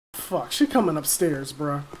fuck? She coming upstairs,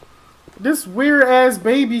 bruh. This weird ass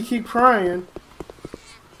baby keep crying.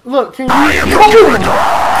 Look, can you? Oh my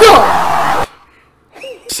God!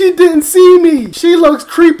 She didn't see me. She looks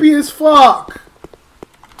creepy as fuck.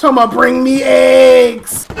 Talking about bring me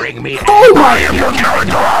eggs. Bring me eggs. Oh my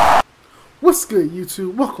God! What's good,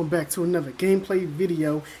 YouTube? Welcome back to another gameplay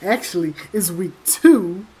video. Actually, it's week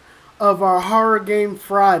 2 of our horror game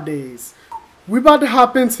Fridays. We're about to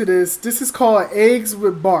hop into this. This is called Eggs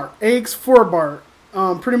with Bart. Eggs for Bart.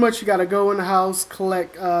 Pretty much you gotta go in the house,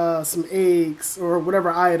 collect some eggs or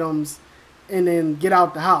whatever items, and then get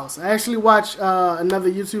out the house. I actually watched another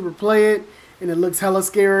YouTuber play it, and it looks hella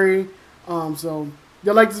scary. So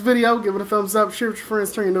y'all like this video, give it a thumbs up, share with your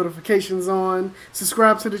friends, turn your notifications on,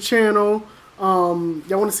 subscribe to the channel. Y'all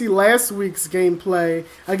want to see last week's gameplay?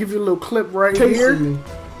 I'll give you a little clip right here.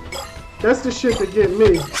 That's the shit that get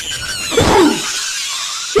me.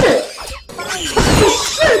 Shit!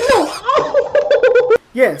 Shit, no!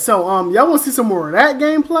 Yeah, so y'all want to see some more of that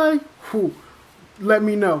gameplay? Whew. Let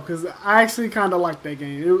me know, because I actually kind of like that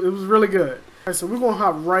game. It was really good. Alright, so we're going to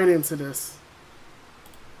hop right into this.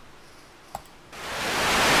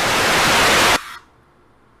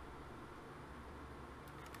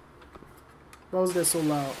 Why was that so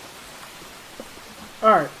loud?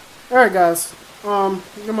 Alright guys.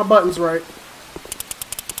 Get my buttons right.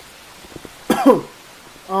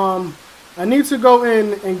 I need to go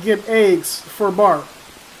in and get eggs for Bart.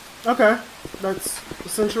 Okay, that's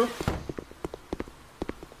essential.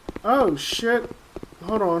 Oh shit.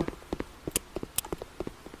 Hold on.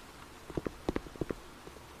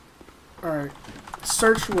 Alright.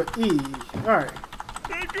 Search with E. Alright.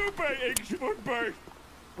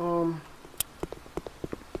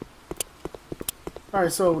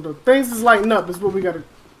 Alright, so the things is lighting up is what we gotta...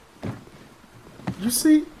 You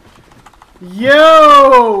see?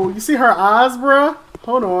 Yo! You see her eyes, bruh?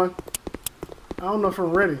 Hold on. I don't know if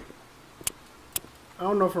I'm ready.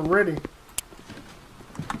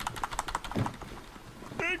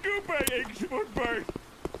 Thank you for eggs for Bart.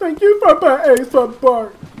 Thank you for my eggs for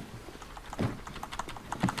Bart.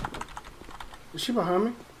 Is she behind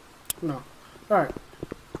me? No. Alright.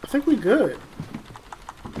 I think we good.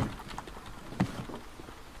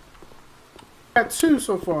 Got 2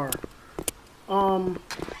 so far.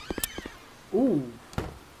 Ooh.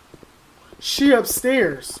 She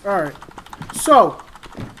upstairs. Alright. So.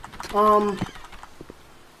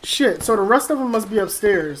 Shit. So the rest of them must be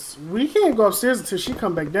upstairs. We can't go upstairs until she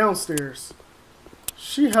come back downstairs.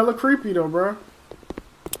 She hella creepy though, bruh.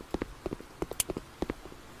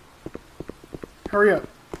 Hurry up.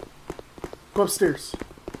 Go upstairs.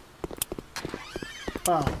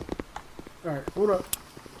 Wow. Alright, hold up.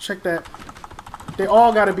 Check that. They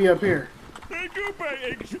all gotta be up here.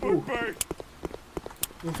 Ooh.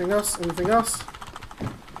 Anything else? Anything else?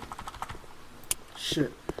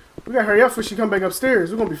 Shit. We gotta hurry up before she come back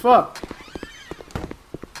upstairs. We're gonna be fucked.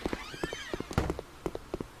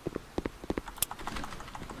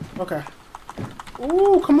 Okay.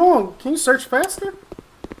 Ooh, come on. Can you search faster?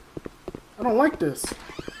 I don't like this.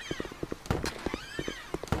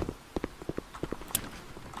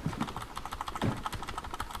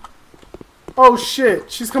 Oh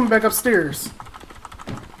shit, she's coming back upstairs.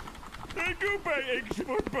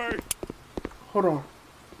 Hold on.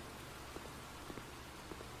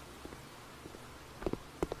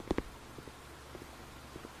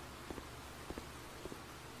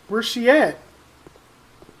 Where's she at?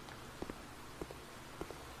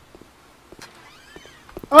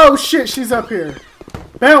 Oh shit, she's up here.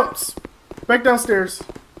 Bounce! Back downstairs.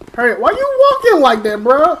 Hurry up. Why you walking like that,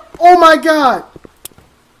 bro? Oh my god!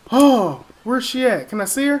 Oh, where's she at? Can I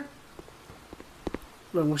see her?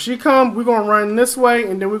 Look, when she come, we're gonna run this way,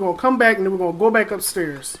 and then we're gonna come back, and then we're gonna go back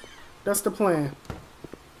upstairs. That's the plan.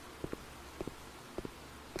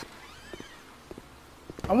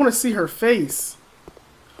 I wanna see her face.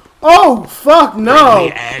 Oh, fuck,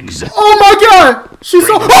 no! Eggs. Oh my god! She's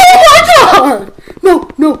so... Oh my god! No,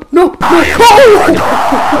 no, no, no! Oh!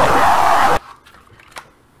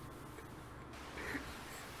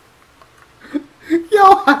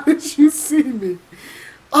 Yo, how did you see me?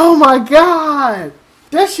 Oh my god!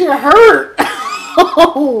 That shit hurt!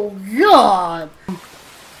 Oh god!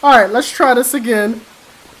 Alright, let's try this again.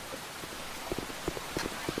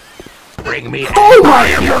 Bring me eggs. Oh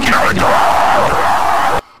my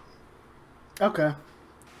god! Okay.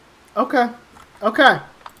 Okay. Okay.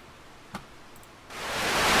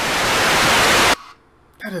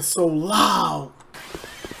 That is so loud.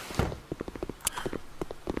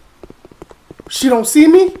 She don't see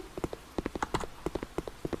me?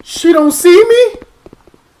 She don't see me?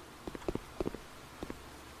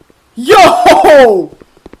 Yo!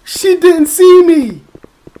 She didn't see me.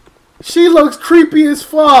 She looks creepy as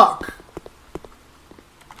fuck.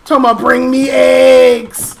 Talking about bring me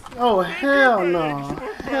eggs. Oh, hell no.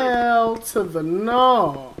 Hell to the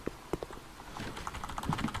no.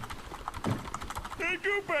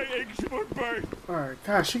 Alright,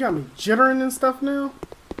 gosh, she got me jittering and stuff now.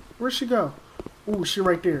 Where'd she go? Ooh, she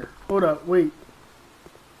right there. Hold up, wait.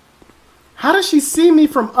 How does she see me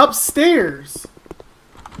from upstairs?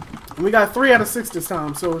 We got 3 out of 6 this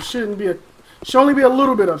time, so it shouldn't be should only be a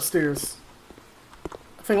little bit upstairs.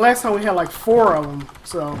 I think last time we had like 4 of them,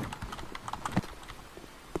 so.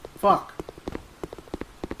 Fuck.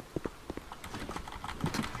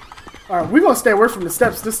 Alright, we're gonna stay away from the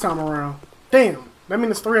steps this time around. Damn, that means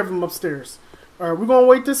there's 3 of them upstairs. Alright, we're gonna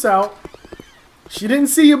wait this out. She didn't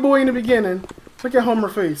see your boy in the beginning. Look at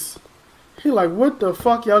Homer's face. He like, what the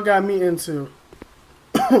fuck y'all got me into?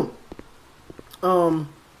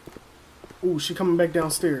 Ooh, she coming back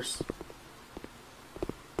downstairs.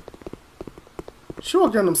 She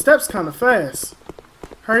walked down them steps kind of fast.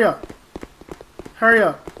 Hurry up. Hurry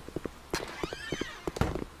up.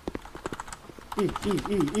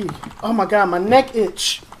 Oh my god, my neck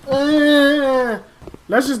itch.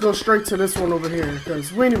 Let's just go straight to this one over here,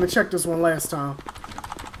 because we didn't even check this one last time.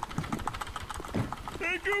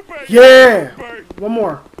 Yeah! One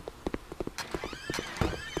more.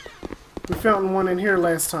 We found one in here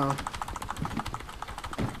last time.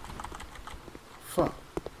 Fuck.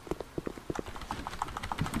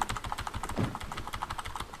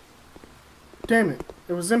 Damn it.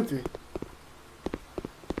 It was empty.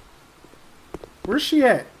 Where's she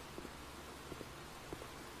at?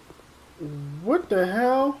 What the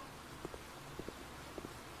hell?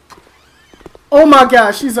 Oh my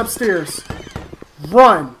god, she's upstairs.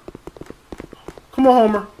 Run. Come on,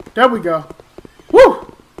 Homer. There we go.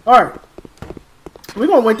 Woo! Alright. We're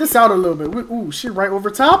gonna wait this out a little bit. Ooh, she right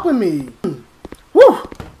over top of me. Woo!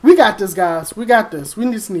 We got this, guys. We got this. We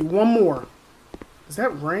just need one more. Is that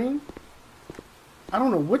rain? I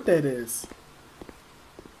don't know what that is.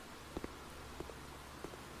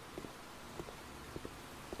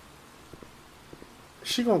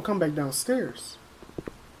 She gonna come back downstairs.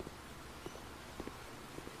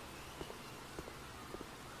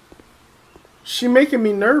 She making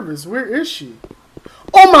me nervous. Where is she?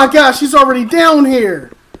 Oh my gosh, she's already down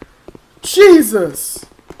here. Jesus.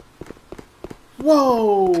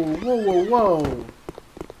 Whoa. Whoa, whoa, whoa.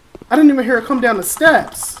 I didn't even hear her come down the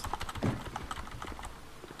steps.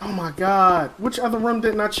 Oh my god. Which other room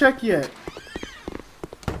didn't I check yet?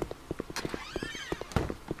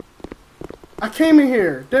 I came in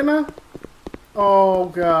here, didn't I? Oh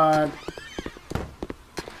god.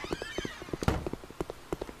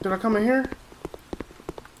 Did I come in here?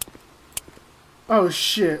 Oh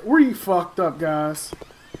shit, we're fucked up, guys.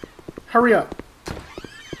 Hurry up.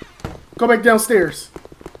 Go back downstairs.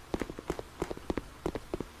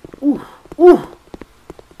 Ooh, ooh.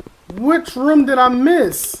 Which room did I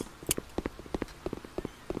miss?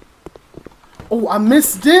 Oh, I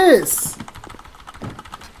missed this.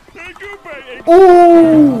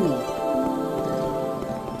 Ooh.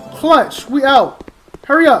 Clutch, we out.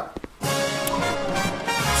 Hurry up.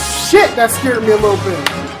 Shit, that scared me a little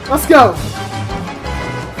bit. Let's go.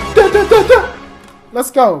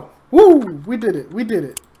 Let's go. Woo! We did it. We did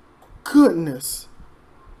it. Goodness.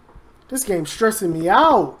 This game's stressing me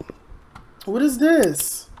out. What is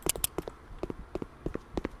this?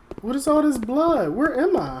 What is all this blood? Where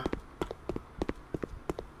am I?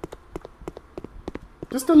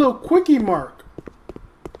 Just a little quickie mark.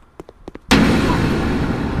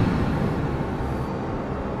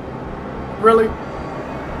 Really?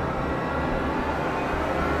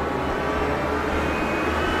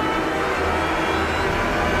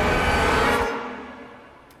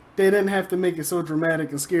 They didn't have to make it so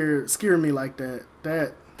dramatic and scare me like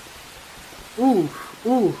that. Ooh,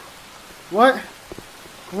 ooh. What?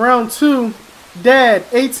 Round 2. Dad,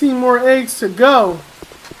 18 more eggs to go.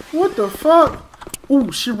 What the fuck?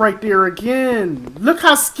 Ooh, she right there again. Look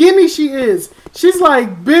how skinny she is. She's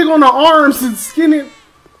like big on the arms and skinny.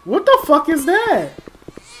 What the fuck is that?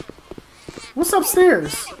 What's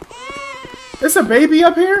upstairs? It's a baby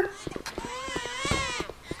up here?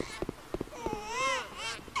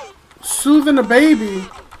 Soothing the baby.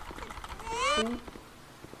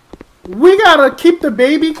 We gotta keep the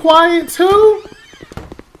baby quiet too?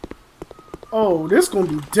 Oh, this gonna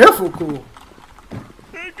be difficult.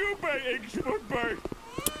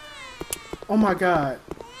 Oh my god.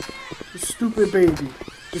 The stupid baby.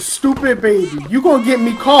 The stupid baby. You gonna get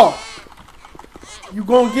me caught. You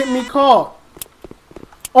gonna get me caught.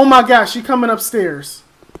 Oh my gosh, she coming upstairs.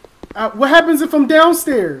 What happens if I'm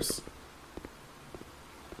downstairs?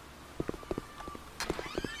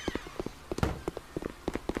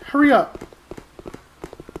 Hurry up.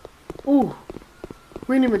 Ooh.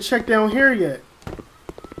 We ain't even checked down here yet.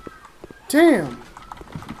 Damn.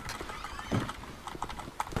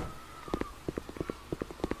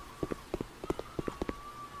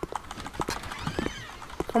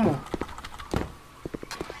 Come on.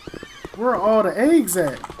 Where are all the eggs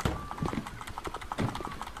at?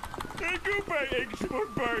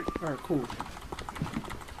 Alright, cool.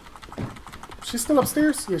 She's still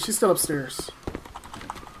upstairs? Yeah, she's still upstairs.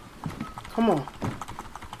 Come on.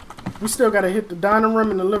 We still gotta hit the dining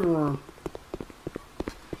room and the living room.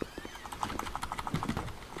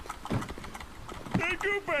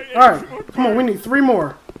 Alright, come on, we need 3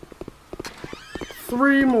 more.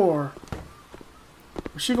 3 more.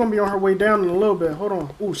 She gonna be on her way down in a little bit. Hold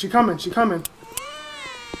on. Ooh, she coming, she coming.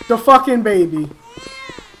 The fucking baby.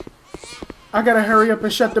 I gotta hurry up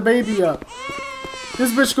and shut the baby up.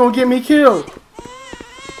 This bitch gonna get me killed.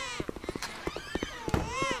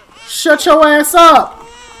 Shut your ass up.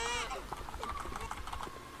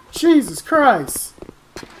 Jesus Christ.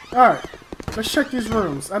 Alright, let's check these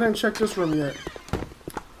rooms. I didn't check this room yet.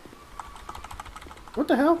 What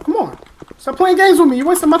the hell? Come on. Stop playing games with me. You're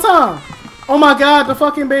wasting my time. Oh my god, the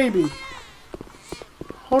fucking baby.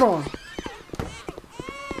 Hold on.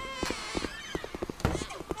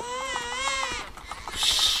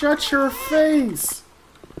 Shut your face.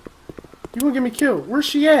 You gonna get me killed. Where's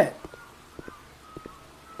she at?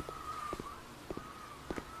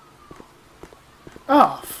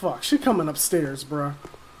 Oh, fuck. She coming upstairs, bruh.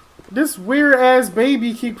 This weird-ass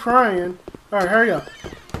baby keep crying. Alright, hurry up.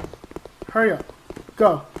 Hurry up.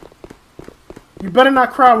 Go. You better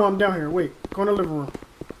not cry while I'm down here. Wait. Go in the living room.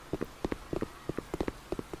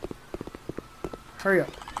 Hurry up.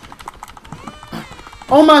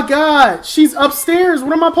 Oh my god! She's upstairs!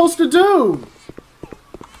 What am I supposed to do?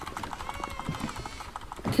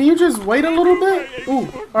 Can you just wait a little bit? Ooh,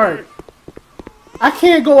 alright. I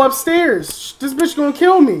can't go upstairs. This bitch gonna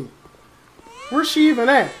kill me. Where's she even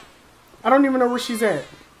at? I don't even know where she's at.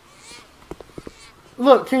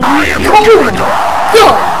 Look, can you... Oh my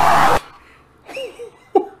god!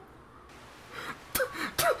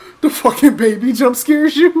 The fucking baby jump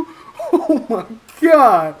scares you? Oh my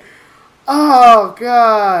god! Oh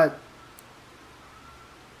god!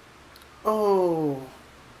 Oh...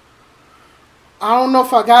 I don't know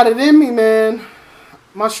if I got it in me, man.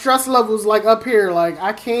 My stress level's like up here, like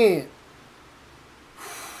I can't.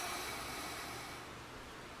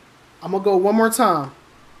 I'm gonna go one more time.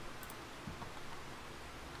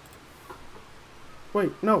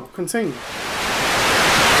 Wait, no, continue.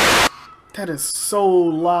 That is so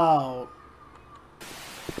loud.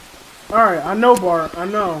 Alright, I know, Bart, I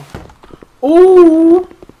know. Ooh!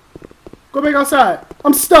 Go back outside.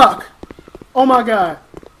 I'm stuck! Oh my god.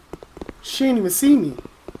 She ain't even see me.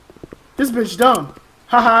 This bitch dumb.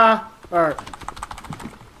 Haha. Alright.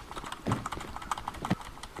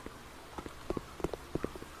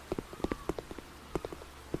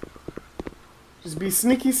 Just be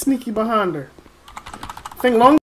sneaky, sneaky behind her. Think long.